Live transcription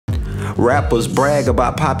Rappers brag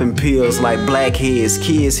about popping pills like blackheads.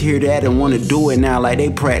 Kids hear that and wanna do it now like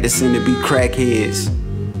they practicing to be crackheads.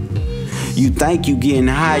 You think you getting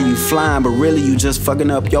high, you flying, but really you just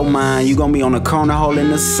fucking up your mind. You gon' be on the corner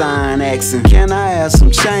holding a sign asking, can I have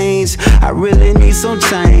some change? I really need some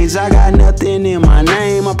change. I got nothing in my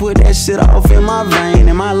name. I put that shit off in my vein,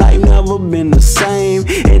 and my life never been the same.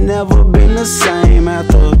 It never been the same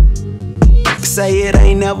after. Say it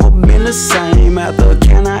ain't never been the same after.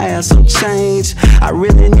 Can I have some change? I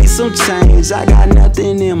really need some change. I got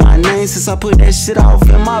nothing in my name since I put that shit off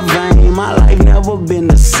in my vein. My life never been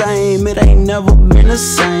the same. It ain't never been the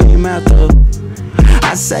same after.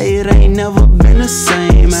 I say it ain't never been the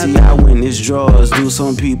same. See how when this drugs do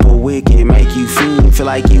some people wicked, make you feel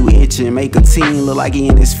like you itching, make a teen look like he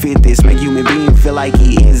in his 50s, make human being feel like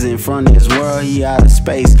he isn't from this world, he out of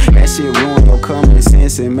space. That shit ruin your common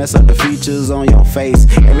sense and mess up the features on your face.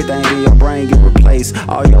 Everything in your brain get replaced,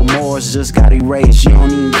 all your morals just got erased. You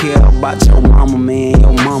don't even care about your mama, man,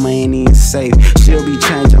 your mama ain't even safe. She'll be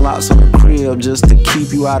changing locks on the crib just to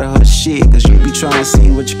keep you out of her shit, cause you be trying to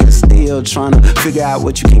see what you can steal, trying to figure out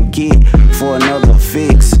what you can get for another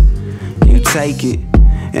fix. You take it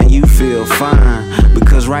and you feel fine,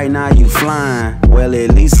 because right now you flying. Well,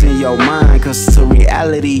 at least in your mind, cause to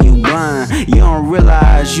reality you blind. You don't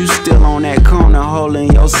realize you still on that corner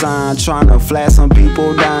holding your sign, trying to flash some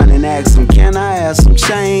people down and ask them, can I have some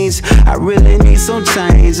change? I really need some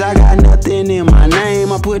change. I got nothing in my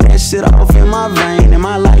name. I put that shit off in my vein, and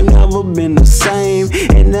my life never been the same.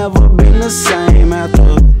 It never been the same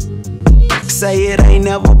after. Say it ain't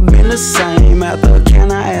never been the same after.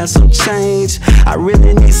 Can I have some change? I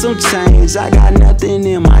really need some change. I got nothing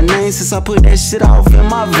in my name since I put that shit off in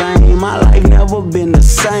my vein. My life never been the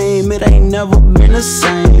same. It ain't never been the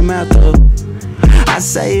same after. I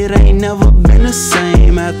say it ain't never been the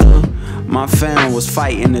same after. My fam was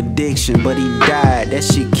fighting addiction, but he died. That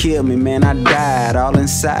shit killed me, man, I died. All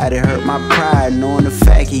inside, it hurt my pride, knowing the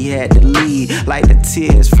fact he had to leave. Like the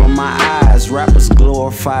tears from my eyes. Rappers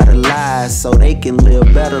glorify the lies so they can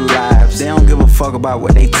live better lives. They don't give a fuck about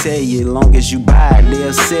what they tell you. As long as you buy it,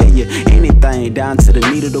 they'll sell you anything, down to the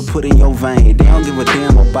needle to put in your vein. They don't give a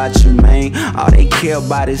damn about you, man. All they care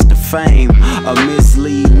about is the fame. Or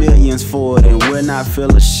mislead millions for it and will not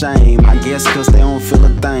feel ashamed. I guess cause they don't feel a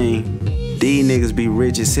thing. These niggas be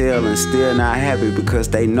rich as hell and still not happy because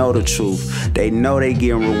they know the truth. They know they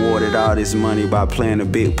getting rewarded all this money by playing a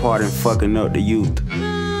big part in fucking up the youth.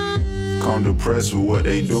 Come depressed with what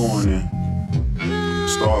they doing and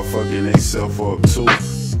start fucking they self up too.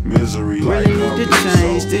 Misery like really need to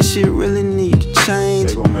change. This shit really need to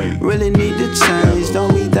change. Really need to change.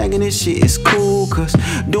 Don't be thinking this shit is cool, cause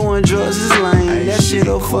doing drugs is lame. That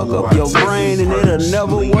shit'll fuck up your brain and it'll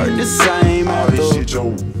never work the same after. All this shit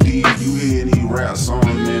your D, you hear any rap songs,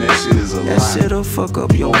 man, that shit is a lie. That shit'll fuck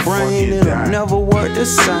up your brain, it'll never work the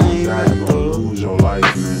same after. You gonna lose your life,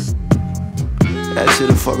 man. That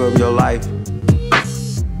shit'll fuck up your life.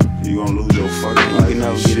 You gonna lose your fucking life. You can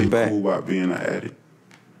never get it back. Cool about being an addict.